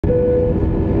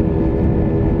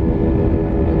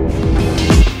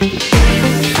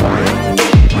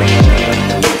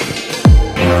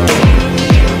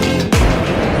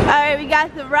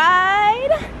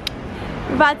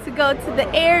about to go to the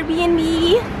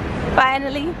Airbnb.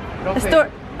 Finally.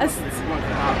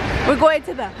 We're going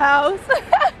to the house.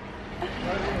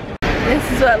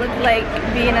 This is what it looked like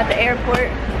being at the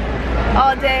airport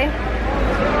all day.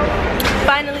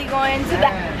 Finally going to the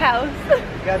house.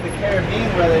 Got the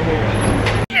Caribbean weather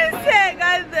here. You said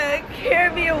got the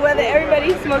Caribbean weather.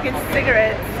 Everybody's smoking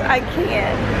cigarettes. I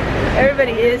can't.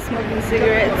 Everybody is smoking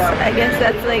cigarettes. I guess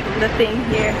that's like the thing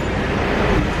here.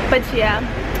 But yeah,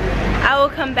 I will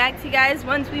come back to you guys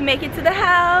once we make it to the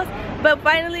house. But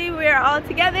finally we are all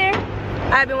together.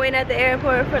 I've been waiting at the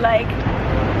airport for like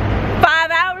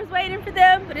 5 hours waiting for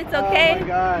them, but it's okay. Oh my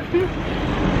God.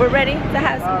 We're ready to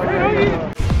have some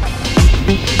fun.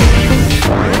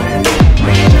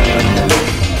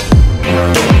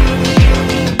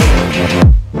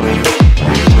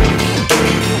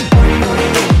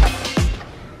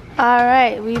 All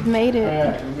right, we've made it.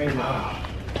 All right, we made it.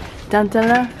 Dun dun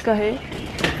dun. Go ahead.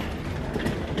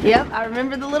 Yep, I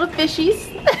remember the little fishies.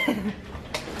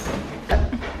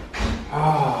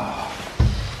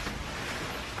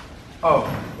 Oh,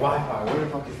 Wi-Fi. Where the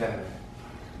fuck is that?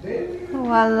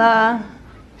 Voila.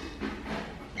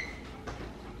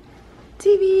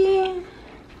 TV.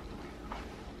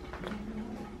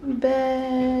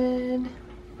 Bed.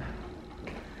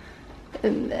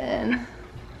 And then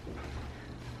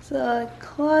there's a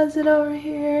closet over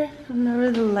here. I don't know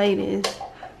where the light is.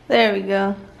 There we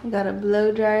go. We got a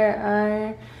blow dryer,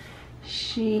 iron,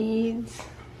 sheets.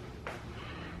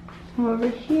 Come over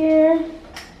here.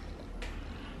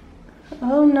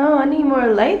 Oh no, I need more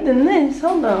light than this.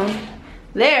 Hold on.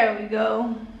 There we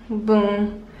go.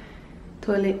 Boom.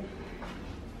 Toilet.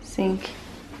 Sink.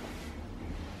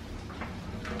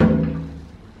 A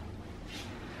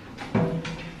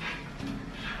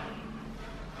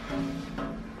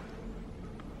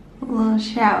little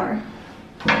shower.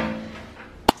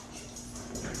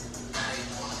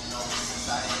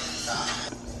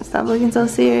 Stop looking so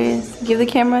serious. Give the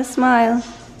camera a smile.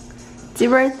 It's your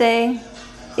birthday.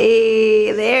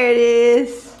 Hey, there it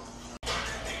is.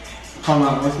 Hold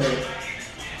on, one second.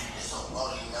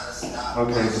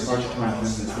 Okay, departure to my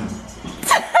friends.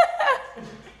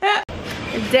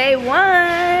 Day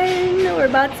one. We're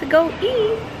about to go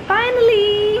eat.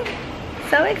 Finally.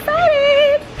 So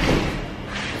excited.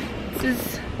 This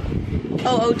is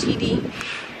OOTD.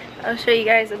 I'll show you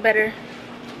guys a better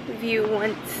view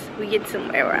once we get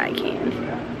somewhere where I can.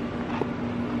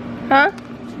 Huh?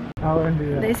 I wouldn't do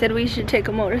that. They said we should take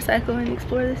a motorcycle and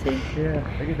explore the city. Yeah,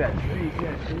 look at that tree.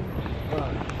 Yeah, tree.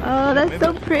 Oh, that's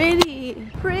so pretty.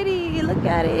 Pretty, look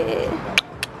at it.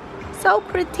 So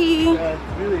pretty. Yeah,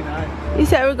 it's really nice. You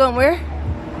said we're going where?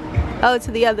 Oh,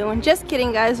 to the other one. Just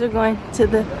kidding, guys. We're going to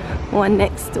the one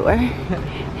next door.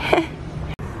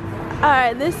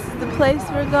 Alright, this is the place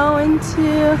we're going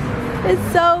to.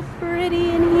 It's so pretty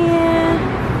in here.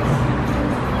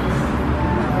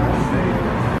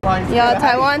 Y'all,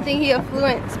 Taiwan think he a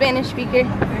fluent Spanish speaker. They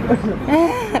don't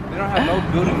have no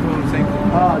building for the same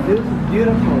thing. Oh, this is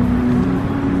beautiful.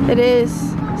 It is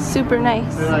super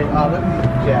nice. They're like, oh, look at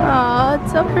this jazz. Oh,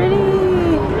 it's so pretty.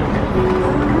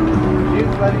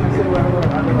 She's letting us sit wherever I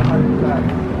don't know how to do that.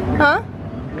 Huh?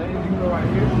 Then you can go right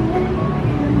here.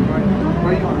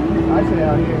 Where you want? I say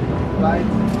out here.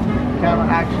 Lights, camera,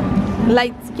 action.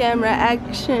 Lights, camera,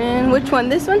 action. Which one?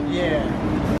 This one? Yeah.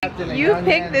 You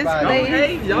picked this place.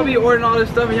 Hey, y'all be ordering all this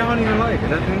stuff and y'all don't even like it.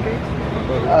 That's pancakes?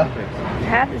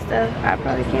 Half the stuff I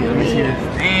probably can't Let me see read.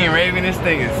 this. Damn, Raven, this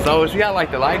thing is so. She got like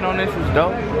the lighting on this. It's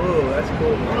dope. Oh, that's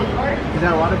cool. Is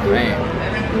that waterproof? Man.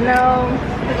 No,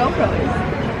 the GoPro is.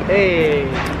 Hey.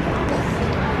 This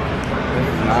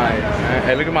is nice. Man.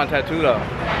 Hey, look at my tattoo though.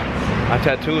 My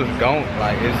tattoo is gone.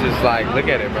 Like, it's just like, look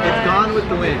at it, bro. It's gone with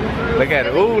the wind. Look at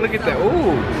it. Ooh, look at that.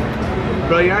 Ooh.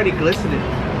 Bro, you're already glistening.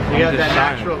 You got just that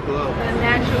shining. natural glow. The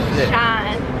natural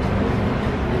shine.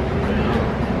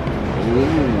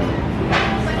 Ooh.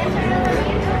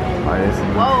 Oh, this is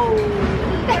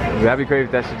Whoa. That'd be crazy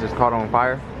if that shit just caught on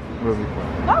fire. Would be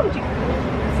fun. Why would you?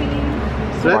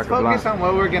 See? So let's focus on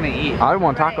what we're gonna eat. I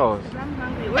want tacos. I'm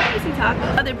hungry. Where do you see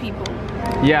tacos? Other people.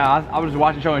 Yeah, I was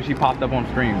watching a show and she popped up on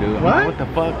screen, dude. I'm like, what the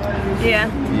fuck? Yeah.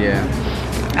 Yeah.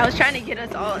 I was trying to get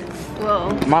us all.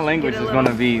 Well. My language is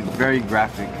gonna be very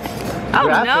graphic. Oh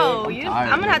Graphic? no!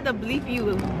 I'm I'm gonna have to bleep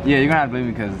you. Yeah, you're gonna have to believe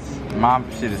me because my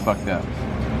shit is fucked up.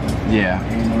 Yeah.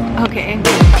 Okay.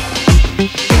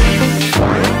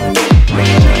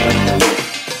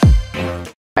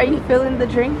 Are you feeling the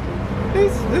drink?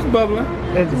 It's bubbling.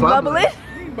 It's Bubbling?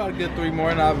 About to get 3 more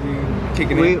and I'll be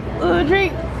kicking Wait. in. The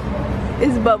drink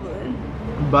is bubbling.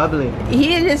 Bubbling.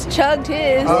 He just chugged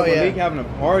his. Oh, yeah. Malik having a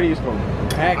party. It's gonna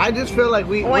I just feel like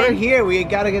we're here. We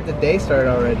gotta get the day started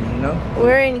already, you know?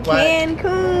 We're in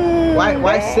Cancun.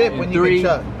 Why sip when you can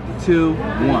chuck? 3, 2,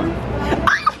 1.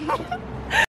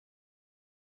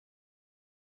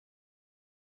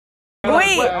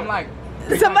 Wait, I'm like,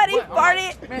 somebody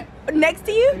farted next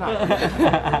to you?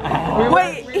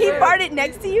 Wait, he farted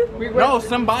next to you? no,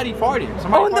 somebody farted.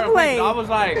 Somebody On the farted. plane. I was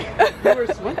like,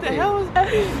 what the hell is that?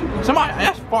 Somebody,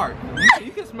 that's fart.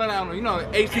 You can smell that on, you know,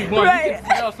 AC1. Right. You can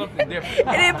smell something different.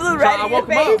 And it blew So right I in your woke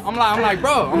him face. up. I'm like,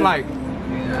 bro. I'm like,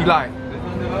 he like, I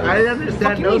didn't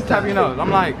understand those tap your nose.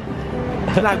 I'm like,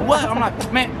 he's like, what? I'm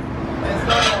like, man.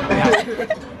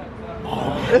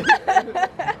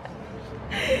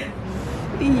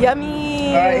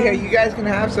 Yummy. Alright, here, you guys can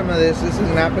have some of this. This is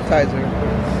an appetizer.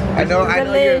 I know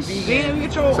you're a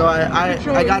vegan, so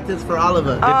I got this for all of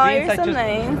us. Oh, beans, you're I so just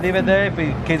nice. leave it there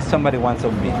in case somebody wants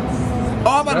some beans.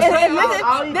 Oh, but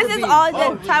And this is all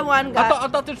the Taiwan got. I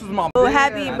thought this was my. Oh,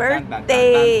 happy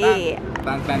birthday.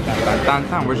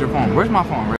 Where's your phone? Where's my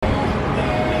phone?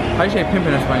 How you say pimp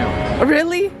in Espanol?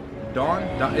 Really? Dawn?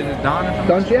 Is it Dawn or something?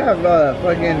 Don't you have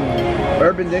fucking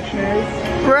Urban Dictionary?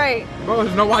 Right. Bro,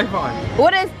 there's no Wi-Fi.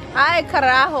 What is ay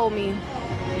carajo mean?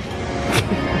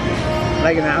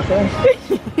 Like an asshole?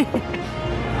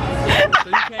 So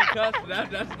you can't cuss?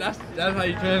 That's how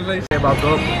you translate about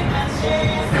those.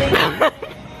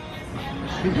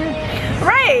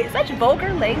 Right, such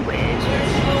vulgar language.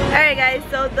 Alright guys,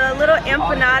 so the little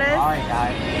empanadas. Alright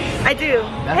guys. I do.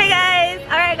 Hey guys!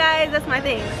 Alright guys, that's my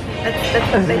thing.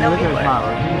 That's what they know me for.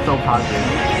 He's so positive.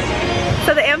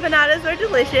 So the empanadas were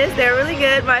delicious. They're really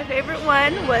good. My favorite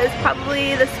one was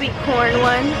probably the sweet corn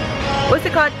one. What's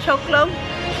it called? Choclo?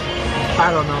 I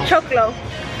don't know. Choclo.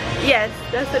 Yes,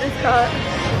 that's what it's called.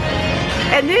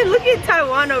 And then look at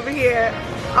Taiwan over here.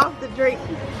 Off the drink.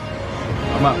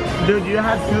 I'm up. Dude, you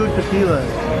had 2 tequilas.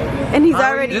 And he's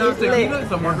already Is it lit. tequila?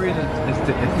 So margarita is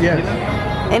tequila? Yes.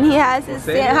 And he has his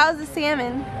how's the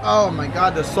salmon? Oh my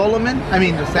god, the salmon?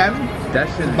 That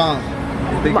shit It's bomb.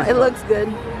 It looks good.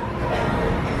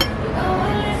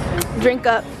 Drink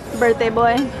up, birthday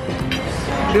boy.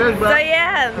 Cheers, bro. So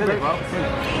yeah,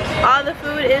 all the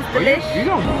food is delicious. You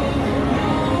don't.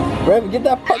 Baby, get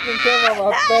that fucking camera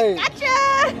on my face. Gotcha!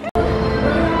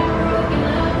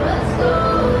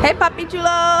 Hey, Papi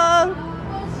Chulo!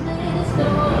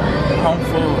 Home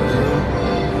food.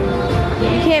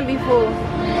 You can't be full.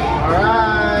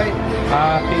 Alright.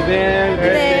 Happy Birthday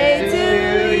birthday to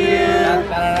you.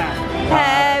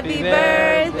 Happy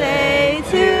birthday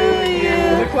to you.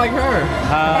 Looks like her.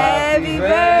 Happy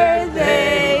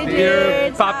birthday,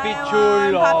 dear Papi Taiwan,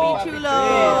 Chulo. Papi Chulo.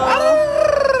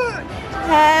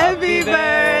 Happy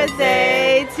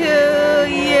birthday to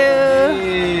you.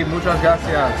 Hey, muchas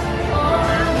gracias.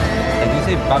 Did you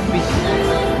say papi?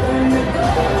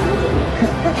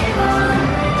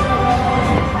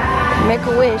 Make a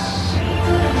wish.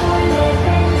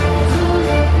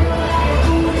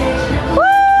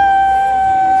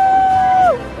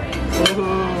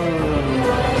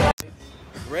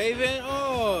 Raven?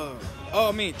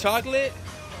 I mean chocolate?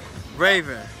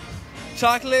 Raven.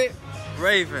 Chocolate?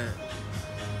 Raven.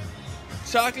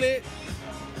 Chocolate?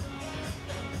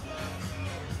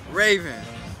 Raven.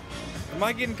 Am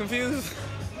I getting confused?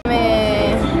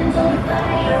 Man.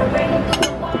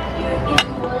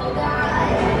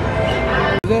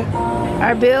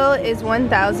 Our bill is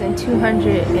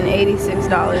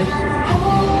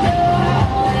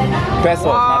 $1,286. Pesos,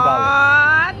 not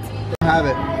dollars. What? Have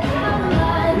it.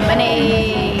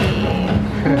 Money.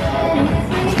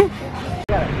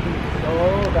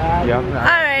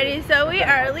 Alrighty, so we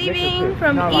are leaving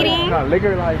from eating.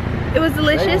 It was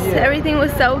delicious. Everything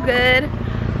was so good.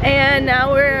 And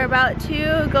now we're about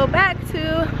to go back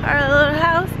to our little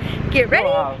house, get ready,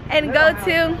 and go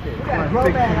to,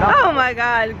 oh my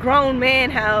god, grown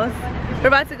man house. We're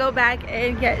about to go back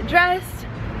and get dressed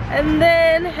and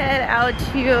then head out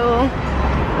to,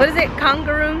 what is it,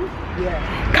 Cancun?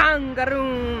 Yeah.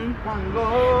 Cancun.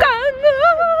 Congo. La, la,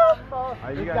 la, la.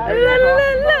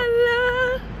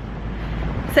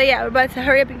 So yeah, we're about to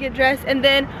hurry up and get dressed, and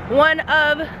then one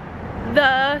of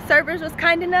the servers was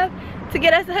kind enough to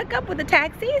get us a hookup with a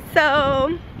taxi,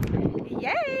 so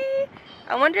yay.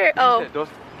 I wonder, oh, Dude,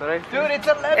 it's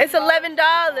 $11. it's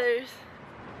 $11.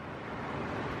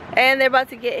 And they're about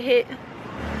to get hit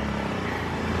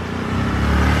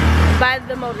by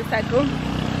the motorcycle.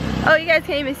 Oh, you guys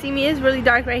can't even see me, it's really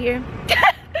dark right here.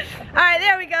 Alright,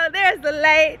 there we go, there's the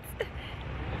lights.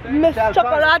 Miss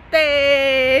Chocolate.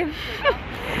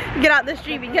 Get out the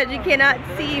street because you cannot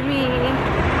see me.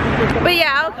 But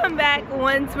yeah, I'll come back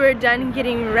once we're done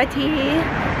getting ready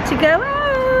to go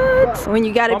out. When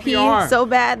you gotta pee so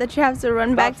bad that you have to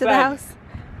run back to the house.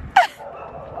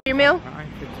 your meal?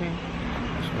 9:15.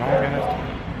 It's long ass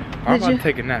time. I'm about to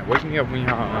take a nap. Wake me up when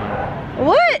y'all.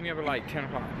 What? Wake me up at like 10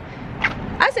 o'clock.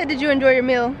 I said, did you enjoy your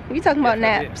meal? You talking about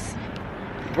naps?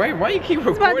 Wait, why you keep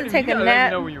recording? About to take you a gotta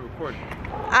nap. Let me know when you're recording.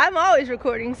 I'm always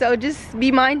recording, so just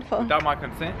be mindful. Without my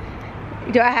consent?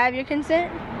 Do I have your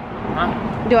consent?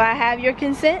 Huh? Do I have your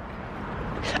consent?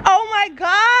 Oh my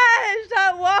gosh,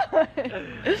 that was.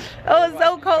 It was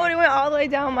so cold. It went all the way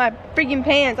down my freaking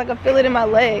pants. I could feel it in my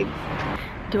legs.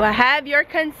 Do I have your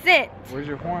consent? Where's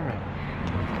your form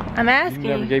at? I'm asking. You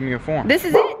never gave me a form. This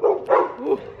is it.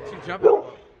 She jumping.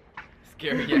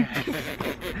 Scary, yeah.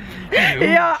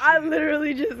 Yeah, I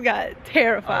literally just got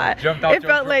terrified. Jumped out it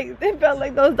felt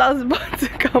like those dogs was about to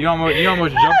go. You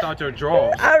almost jumped out your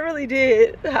drawers. I really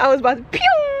did. I was about to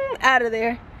pew out of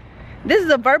there. This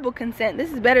is a verbal consent.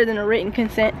 This is better than a written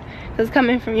consent because it's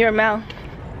coming from your mouth.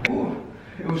 Ooh,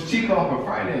 it was Chico on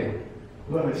Friday.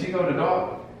 Look, Chico the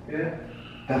dog. Yeah,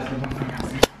 that's the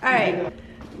one. All right,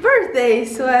 birthday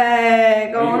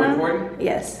swag. Are you recording?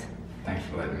 Yes. Thanks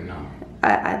for letting me know.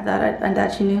 I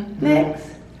thought you knew. Next.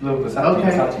 Little Versace,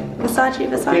 Okay.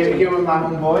 Versace. Here with my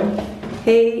homeboy.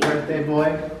 Hey. Birthday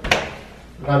boy.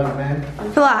 Love you, man.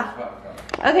 Fly.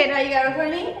 Okay, now you gotta record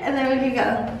me, and then we can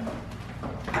go.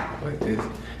 What is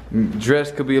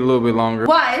dress could be a little bit longer.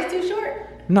 Why? It's too short?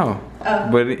 No. Oh.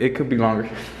 But it could be longer.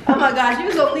 Oh my gosh, you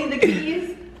was gonna leave the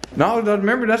keys. No,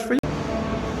 remember that's for you.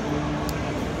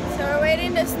 So we're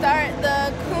waiting to start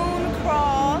the coon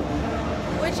crawl,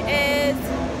 which is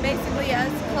basically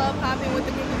us club hopping with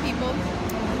a group of people.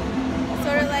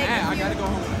 Sort of like I gotta go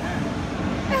home with a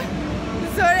hat.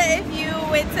 sort of if you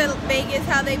went to Vegas,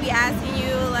 how they be asking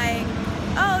you like,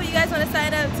 oh, you guys want to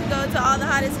sign up to go to all the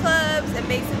hottest clubs, and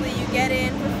basically you get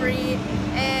in for free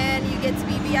and you get to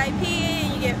be VIP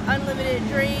and you get unlimited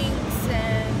drinks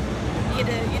and you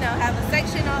get to, you know, have a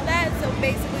section, all that. So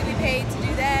basically we paid to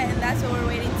do that, and that's what we're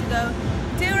waiting to go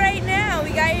do right now.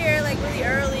 We got here like really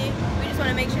early. We just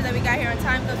want to make sure that we got here on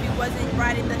time because we wasn't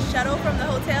riding the shuttle from the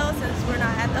hotel since we're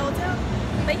not at the hotel.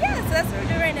 But yeah, so that's what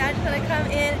we're doing right now. I just want to come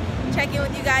in, check in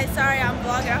with you guys. Sorry, I'm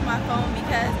vlogging off my phone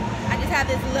because I just have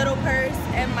this little purse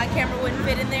and my camera wouldn't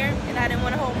fit in there, and I didn't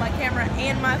want to hold my camera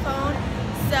and my phone,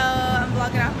 so I'm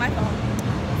vlogging off my phone.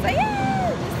 So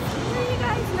yeah, just so you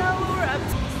guys know what we're up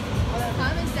to.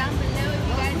 Comments down below if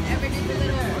you guys ever did the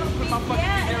little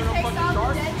yeah, it takes off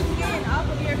the dead skin off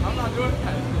of your feet. I'm not doing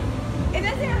that. It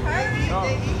doesn't hurt. No.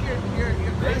 They eat your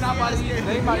They not about to eat.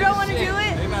 You don't want to do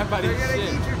it? They not about to eat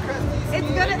shit. It's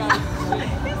gonna.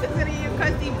 This is gonna eat your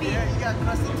crusty feet. Yeah, you got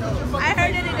crusty toes. I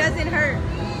heard that it doesn't hurt.